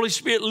person of the Holy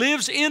Spirit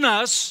lives in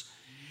us,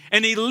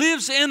 and He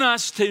lives in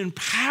us to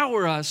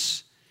empower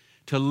us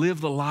to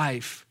live the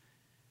life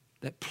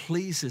that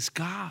pleases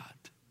God.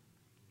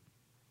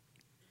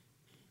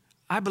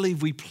 I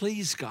believe we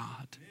please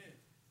God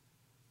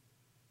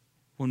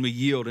when we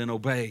yield and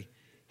obey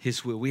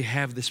His will. We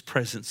have this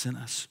presence in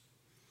us.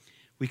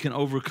 We can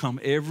overcome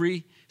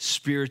every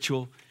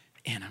spiritual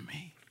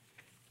enemy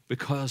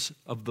because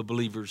of the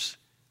believer's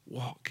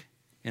walk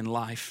in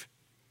life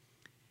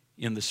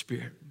in the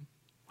Spirit.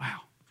 Wow.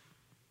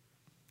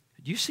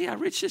 Do you see how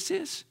rich this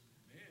is?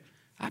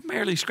 I'm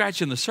barely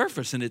scratching the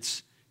surface, and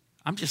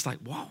I'm just like,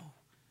 whoa.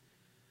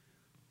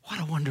 What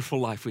a wonderful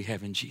life we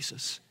have in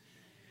Jesus.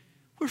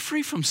 We're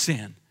free from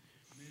sin.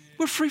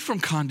 We're free from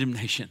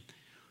condemnation.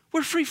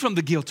 We're free from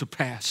the guilt of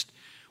past.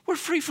 We're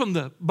free from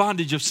the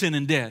bondage of sin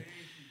and death.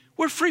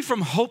 We're free from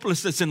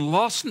hopelessness and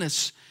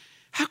lostness.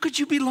 How could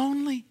you be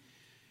lonely?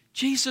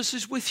 Jesus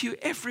is with you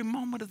every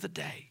moment of the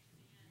day.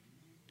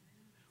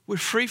 We're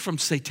free from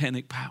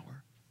satanic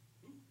power.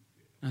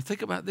 Now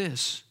think about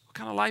this. What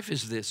kind of life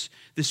is this?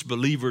 This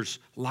believer's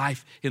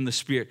life in the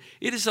Spirit.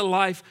 It is a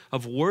life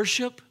of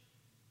worship.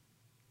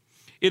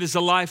 It is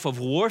a life of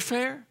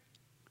warfare.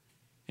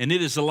 And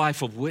it is a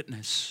life of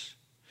witness.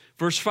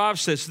 Verse 5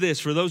 says this,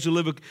 for those who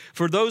live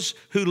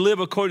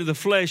according to the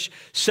flesh,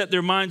 set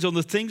their minds on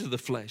the things of the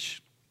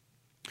flesh.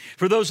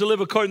 For those who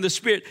live according to the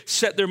Spirit,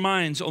 set their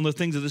minds on the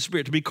things of the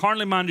Spirit. To be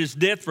carnally minded is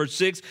death, verse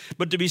 6,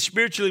 but to be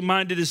spiritually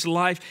minded is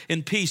life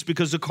and peace,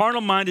 because the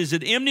carnal mind is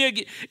at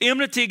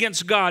enmity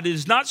against God. It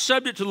is not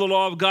subject to the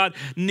law of God,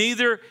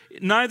 neither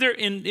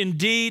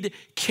indeed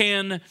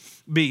can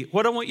be.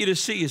 What I want you to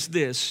see is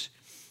this.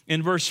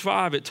 In verse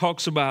 5, it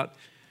talks about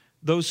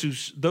those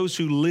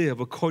who live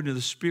according to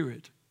the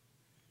Spirit.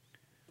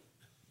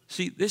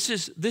 See, this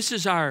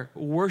is our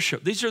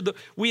worship.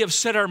 We have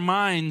set our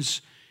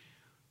minds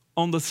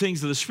on the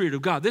things of the Spirit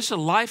of God. This is a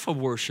life of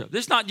worship.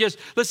 This is not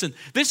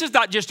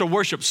just a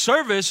worship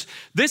service.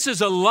 This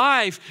is a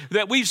life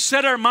that we've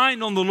set our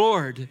mind on the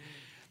Lord,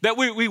 that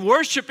we're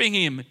worshiping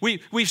Him.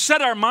 We've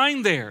set our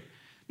mind there.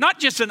 Not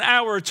just an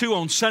hour or two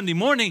on Sunday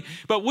morning,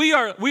 but we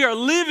are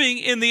living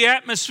in the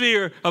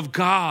atmosphere of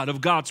God,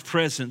 of God's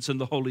presence and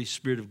the Holy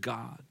Spirit of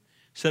God.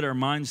 Set our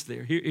minds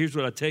there. Here's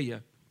what I tell you.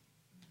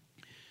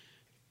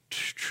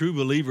 True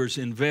believers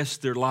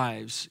invest their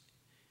lives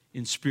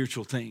in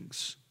spiritual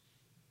things.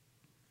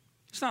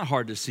 It's not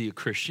hard to see a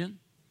Christian,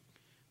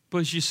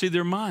 but you see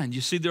their mind,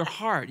 you see their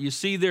heart, you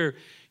see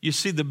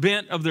the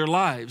bent of their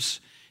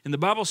lives. And the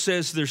Bible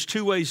says there's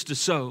two ways to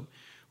sow.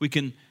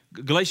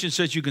 Galatians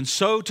says you can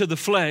sow to the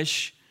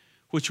flesh,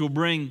 which will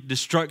bring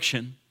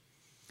destruction,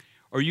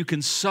 or you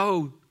can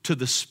sow to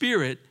the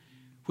Spirit,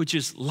 which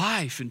is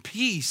life and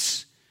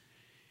peace.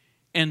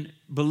 And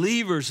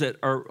believers that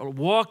are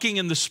walking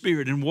in the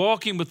Spirit and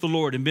walking with the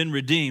Lord and been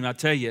redeemed, I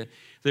tell you,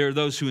 there are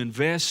those who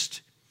invest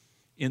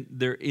in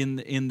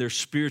their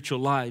spiritual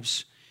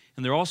lives.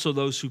 And there are also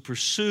those who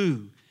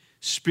pursue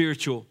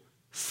spiritual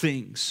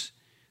things.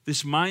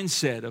 This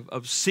mindset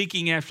of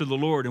seeking after the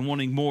Lord and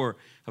wanting more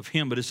of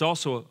Him, but it's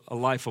also a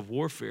life of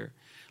warfare.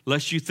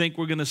 Lest you think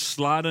we're going to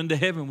slide into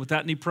heaven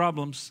without any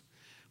problems.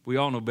 We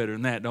all know better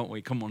than that, don't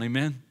we? Come on,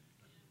 amen?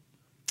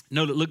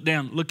 No, look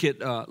down. Look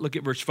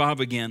at verse 5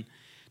 again.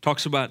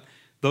 Talks about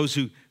those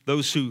who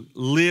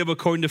live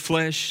according to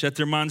flesh, set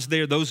their minds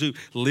there. Those who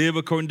live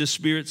according to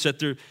Spirit, set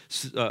their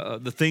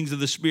the things of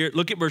the Spirit.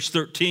 Look at verse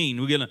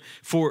 13. We're going to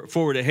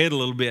forward ahead a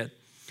little bit.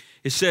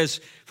 It says,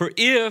 "For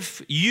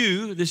if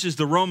you," this is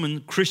the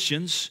Roman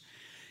Christians,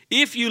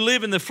 "if you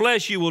live in the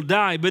flesh, you will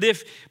die. But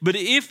if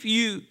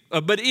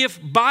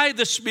by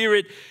the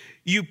Spirit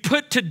you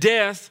put to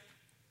death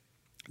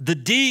the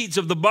deeds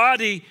of the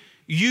body,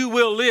 you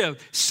will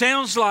live."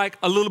 Sounds like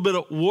a little bit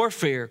of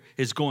warfare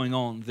is going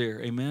on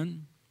there.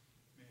 Amen?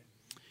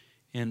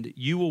 And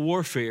you will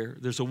warfare.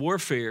 There's a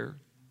warfare.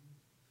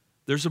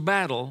 There's a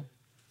battle.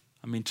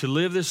 I mean, to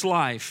live this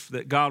life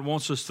that God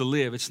wants us to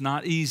live, it's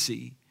not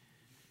easy.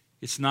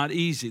 It's not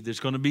easy. There's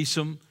going to be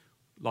a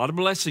lot of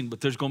blessing,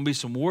 but there's going to be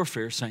some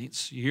warfare,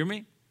 saints. You hear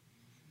me?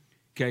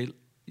 Okay.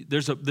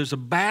 There's a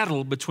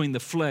battle between the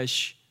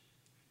flesh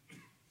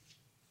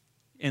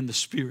and the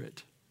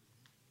Spirit.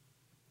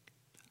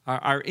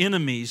 Our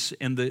enemies,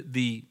 and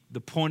the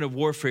point of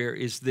warfare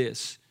is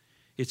this.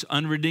 It's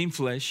unredeemed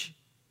flesh,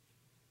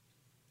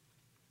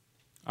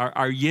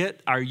 our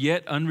yet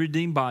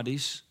unredeemed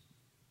bodies,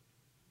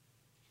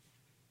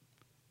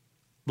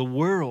 the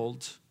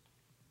world,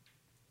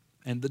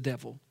 and the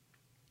devil.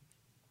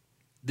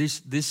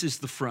 This is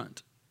the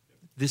front.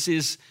 This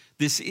is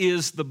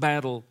the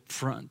battle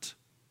front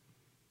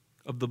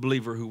of the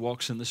believer who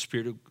walks in the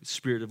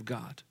Spirit of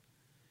God.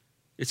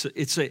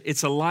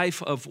 It's a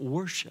life of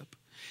worship.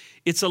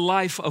 It's a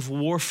life of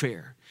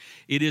warfare.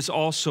 It is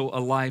also a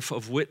life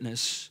of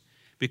witness,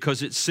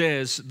 because it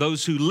says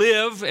those who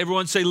live,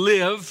 everyone say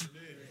live.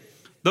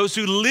 Those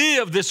who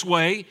live this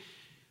way.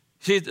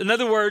 See, in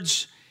other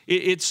words,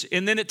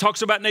 and then it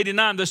talks about in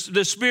 89,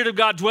 the Spirit of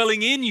God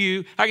dwelling in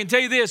you. I can tell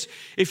you this,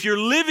 if you're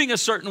living a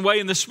certain way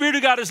and the Spirit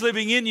of God is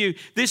living in you,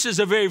 this is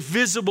a very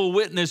visible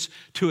witness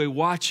to a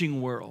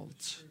watching world.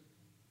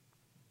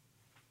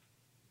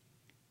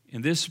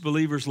 And this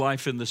believer's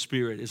life in the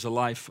Spirit is a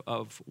life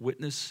of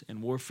witness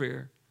and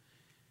warfare.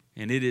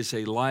 And it is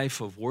a life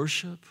of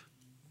worship.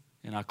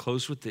 And I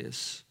close with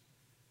this.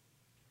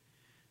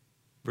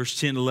 Verse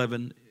 10,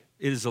 11,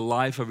 it is a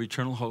life of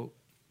eternal hope.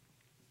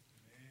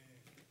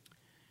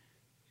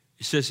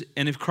 It says,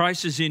 "And if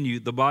Christ is in you,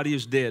 the body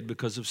is dead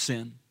because of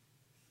sin."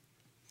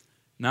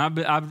 Now,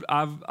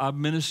 I've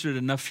ministered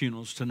enough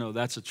funerals to know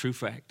that's a true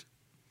fact.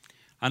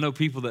 I know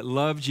people that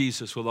love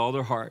Jesus with all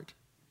their heart,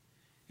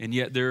 and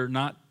yet they're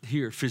not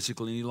here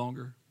physically any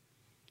longer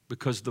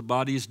because the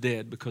body is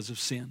dead because of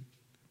sin.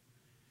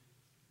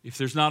 If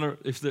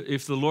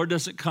the Lord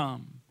doesn't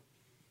come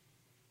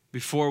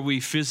before we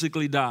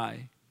physically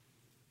die,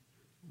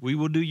 we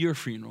will do your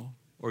funeral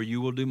or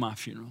you will do my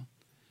funeral.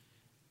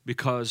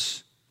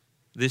 because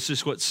this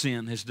is what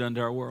sin has done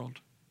to our world.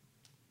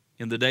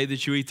 In the day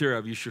that you eat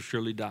thereof, you shall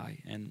surely die.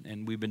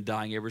 And we've been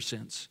dying ever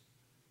since.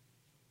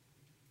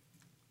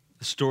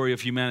 The story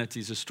of humanity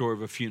is a story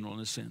of a funeral in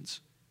a sense.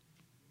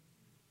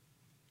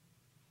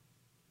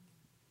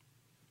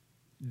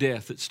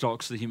 Death that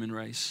stalks the human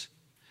race.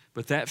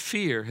 But that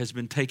fear has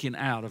been taken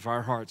out of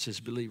our hearts as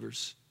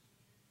believers.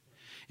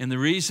 And the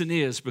reason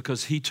is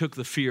because he took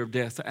the fear of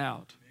death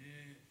out.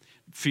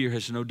 Fear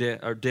has no death,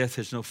 or death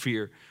has no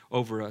fear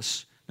over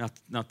us.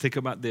 Now think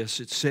about this.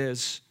 It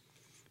says,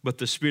 but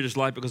the Spirit is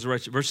life because of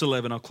righteousness. Verse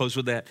 11, I'll close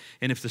with that.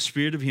 And if the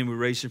Spirit of him who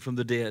raised him from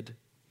the dead,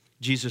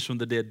 Jesus from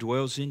the dead,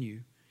 dwells in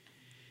you,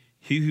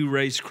 he who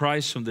raised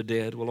Christ from the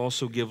dead will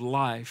also give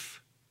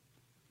life.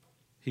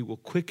 He will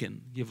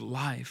quicken, give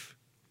life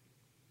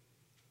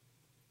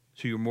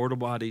to your mortal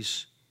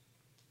bodies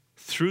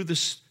through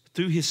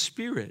his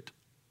Spirit.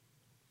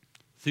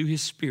 Through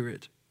his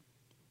Spirit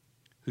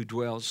who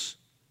dwells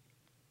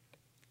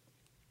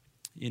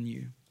in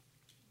you.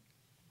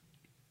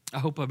 I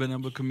hope I've been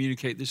able to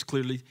communicate this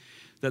clearly,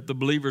 that the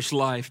believer's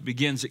life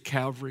begins at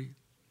Calvary,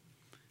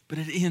 but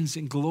it ends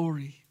in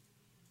glory.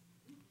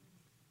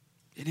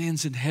 It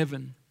ends in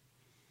heaven.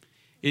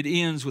 It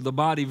ends with a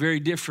body very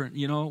different.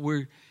 You know,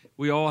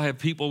 we all have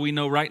people we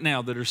know right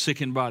now that are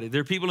sick in body. There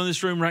are people in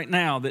this room right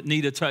now that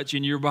need a touch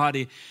in your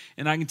body.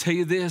 And I can tell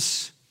you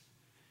this,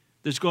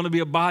 there's going to be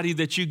a body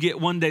that you get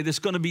one day that's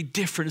going to be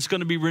different. It's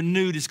going to be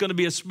renewed. It's going to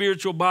be a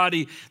spiritual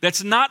body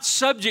that's not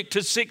subject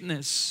to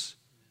sickness.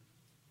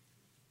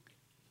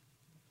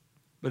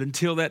 But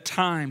until that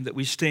time that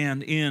we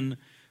stand in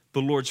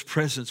the Lord's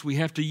presence, we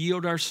have to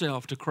yield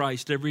ourselves to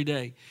Christ every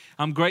day.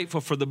 I'm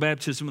grateful for the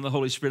baptism of the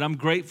Holy Spirit. I'm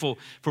grateful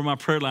for my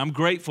prayer life. I'm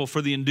grateful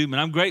for the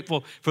endowment. I'm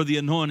grateful for the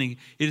anointing.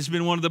 It has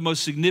been one of the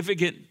most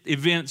significant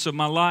events of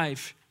my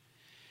life.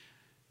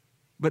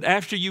 But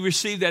after you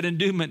receive that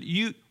endowment,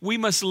 we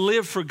must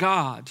live for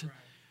God.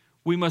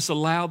 We must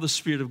allow the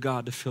Spirit of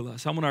God to fill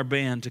us. I want our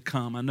band to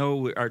come. I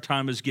know our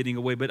time is getting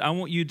away, but I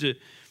want you to,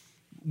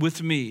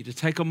 with me, to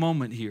take a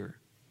moment here.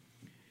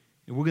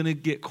 And we're going to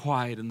get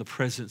quiet in the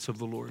presence of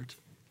the Lord.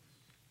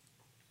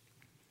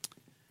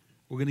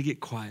 We're going to get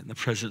quiet in the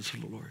presence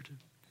of the Lord.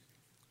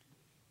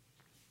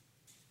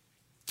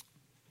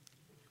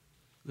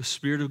 The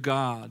Spirit of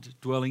God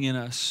dwelling in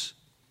us.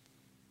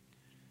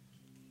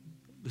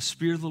 The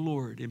Spirit of the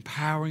Lord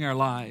empowering our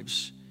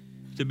lives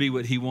to be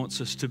what He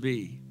wants us to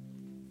be.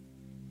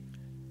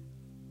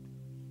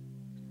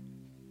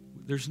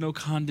 There's no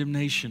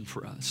condemnation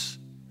for us.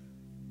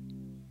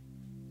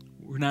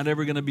 We're not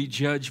ever going to be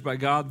judged by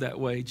God that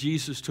way.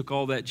 Jesus took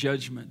all that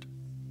judgment.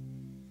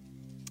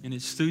 And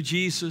it's through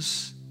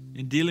Jesus,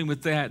 in dealing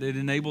with that, it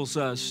enables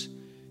us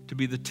to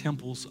be the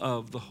temples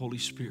of the Holy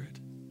Spirit.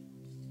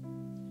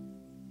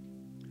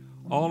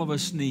 All of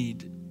us,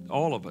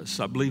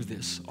 I believe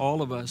this,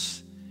 all of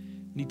us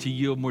need to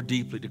yield more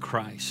deeply to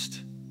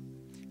Christ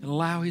and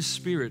allow His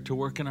Spirit to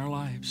work in our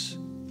lives.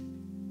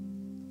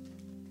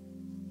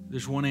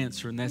 There's one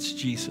answer, and that's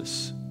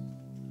Jesus.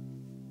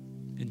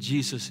 And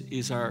Jesus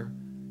is our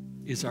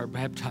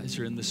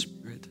baptizer in the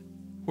Spirit.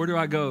 Where do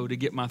I go to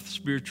get my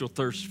spiritual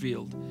thirst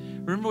filled?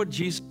 Remember what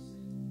Jesus said,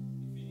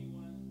 if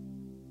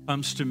anyone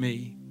comes to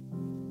me,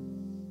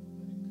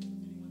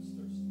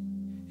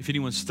 if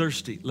anyone's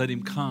thirsty, let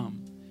him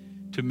come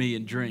to me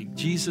and drink.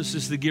 Jesus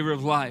is the giver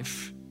of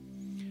life.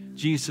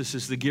 Jesus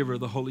is the giver of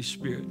the Holy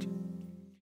Spirit.